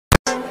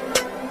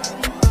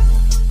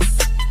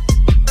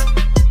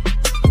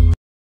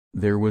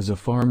There was a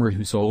farmer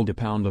who sold a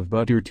pound of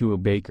butter to a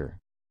baker.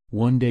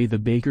 One day the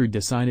baker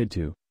decided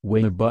to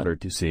weigh the butter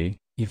to see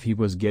if he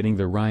was getting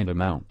the right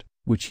amount,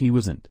 which he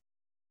wasn't.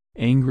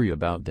 Angry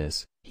about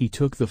this, he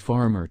took the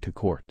farmer to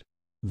court.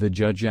 The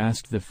judge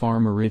asked the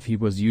farmer if he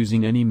was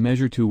using any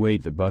measure to weigh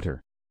the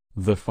butter.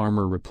 The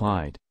farmer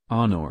replied,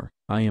 "Honor,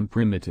 I am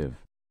primitive.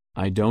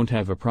 I don't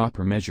have a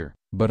proper measure,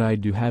 but I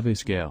do have a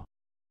scale."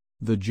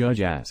 The judge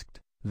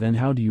asked, "Then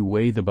how do you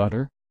weigh the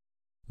butter?"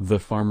 The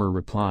farmer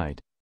replied,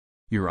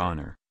 "Your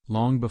Honor,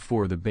 long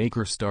before the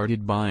baker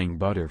started buying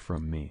butter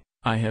from me,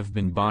 I have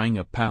been buying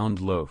a pound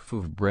loaf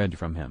of bread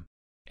from him.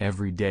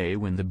 Every day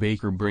when the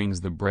baker brings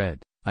the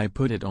bread, I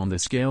put it on the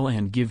scale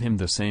and give him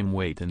the same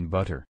weight in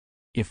butter.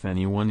 If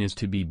anyone is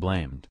to be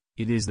blamed,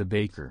 it is the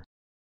baker."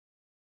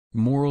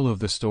 Moral of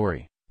the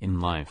story: in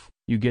life,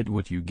 you get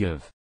what you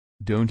give.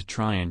 Don't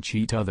try and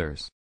cheat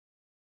others.